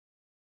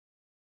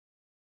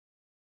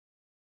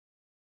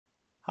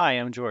Hi,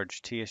 I'm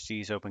George,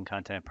 TSG's Open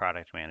Content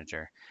Product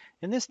Manager.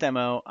 In this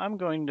demo, I'm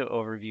going to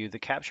overview the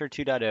Capture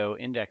 2.0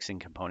 indexing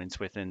components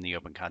within the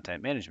Open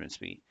Content Management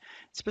Suite.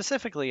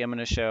 Specifically, I'm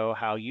going to show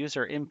how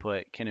user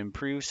input can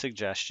improve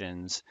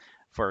suggestions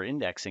for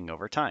indexing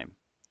over time.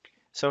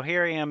 So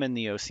here I am in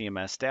the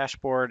OCMS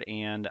dashboard,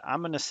 and I'm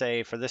going to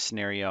say for this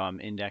scenario,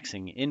 I'm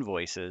indexing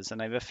invoices, and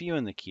I have a few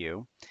in the queue.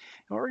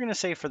 And what we're going to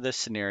say for this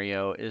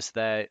scenario is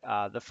that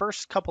the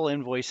first couple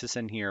invoices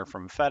in here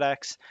from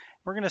FedEx,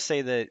 we're going to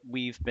say that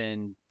we've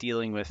been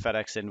dealing with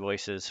FedEx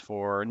invoices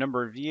for a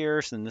number of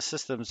years, and the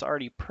system's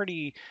already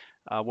pretty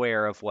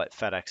aware of what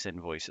FedEx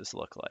invoices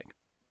look like.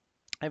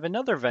 I have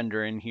another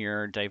vendor in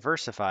here,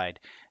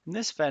 Diversified. And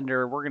this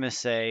vendor, we're going to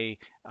say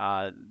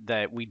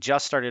that we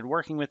just started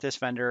working with this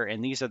vendor,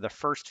 and these are the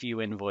first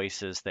few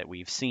invoices that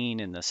we've seen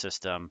in the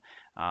system.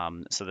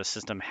 So the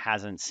system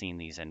hasn't seen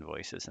these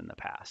invoices in the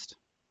past.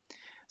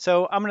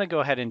 So I'm going to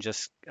go ahead and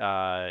just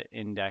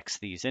index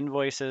these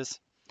invoices.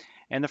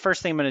 And the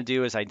first thing I'm going to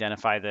do is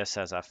identify this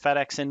as a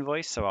FedEx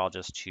invoice. So I'll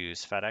just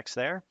choose FedEx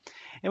there.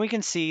 And we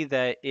can see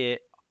that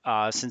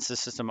since the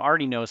system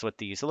already knows what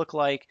these look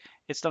like,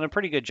 it's done a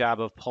pretty good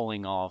job of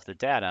pulling all of the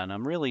data. And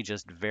I'm really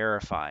just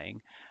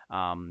verifying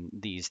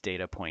these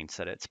data points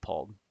that it's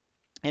pulled.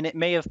 And it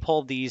may have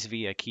pulled these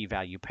via key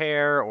value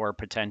pair or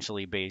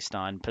potentially based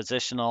on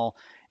positional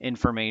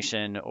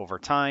information over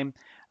time.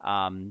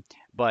 Um,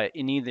 but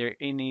in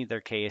either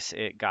case,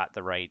 it got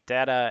the right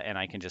data, and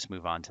I can just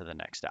move on to the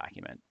next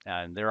document.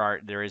 And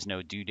there is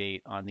no due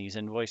date on these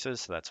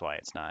invoices, so that's why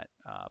it's not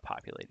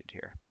populated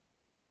here.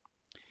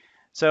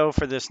 So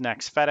for this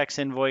next FedEx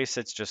invoice,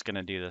 it's just going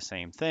to do the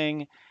same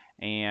thing.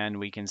 And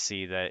we can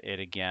see that it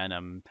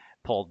again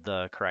pulled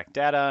the correct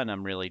data, and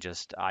I'm really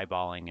just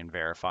eyeballing and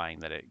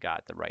verifying that it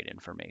got the right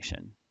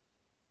information.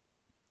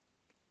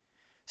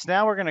 So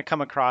now we're going to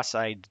come across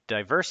a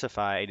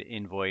diversified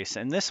invoice,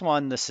 and this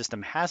one the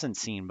system hasn't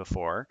seen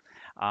before.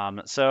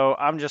 So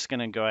I'm just going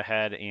to go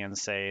ahead and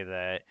say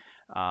that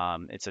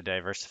it's a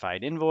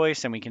diversified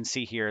invoice, and we can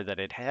see here that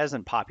it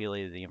hasn't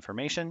populated the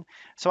information.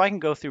 So I can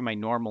go through my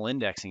normal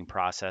indexing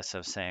process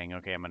of saying,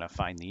 okay, I'm going to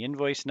find the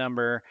invoice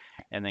number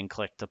and then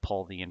click to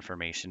pull the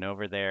information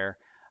over there.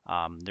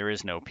 There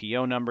is no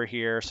PO number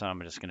here, so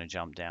I'm just going to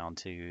jump down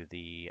to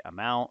the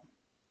amount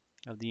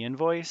of the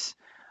invoice,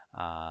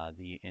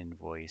 the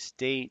invoice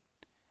date,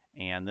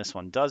 and this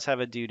one does have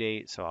a due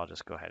date, so I'll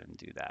just go ahead and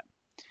do that.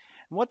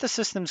 And what the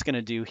system's going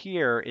to do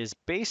here is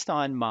based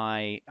on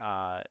my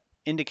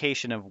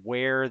indication of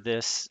where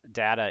this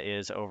data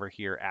is over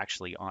here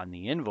actually on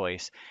the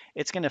invoice,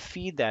 it's going to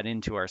feed that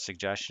into our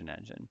suggestion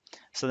engine.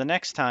 So the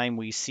next time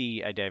we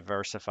see a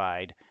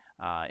diversified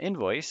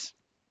invoice,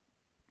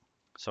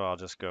 so I'll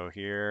just go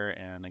here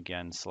and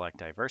again select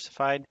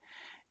diversified,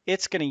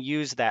 it's going to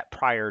use that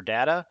prior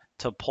data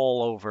to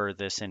pull over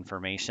this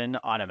information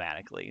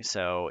automatically.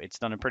 So it's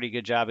done a pretty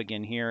good job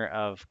again here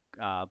of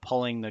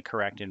pulling the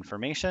correct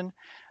information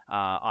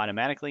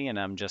automatically, and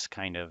I'm just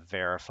kind of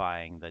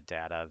verifying the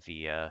data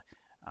via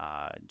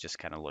just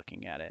kind of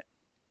looking at it.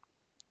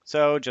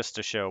 So just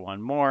to show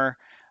one more,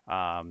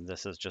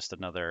 this is just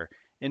another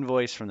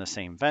invoice from the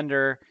same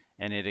vendor,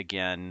 and it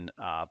again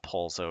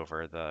pulls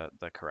over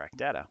the correct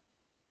data.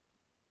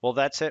 Well,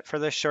 that's it for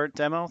this short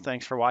demo.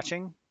 Thanks for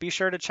watching. Be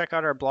sure to check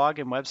out our blog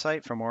and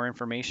website for more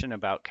information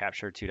about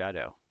Capture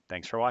 2.0.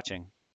 Thanks for watching.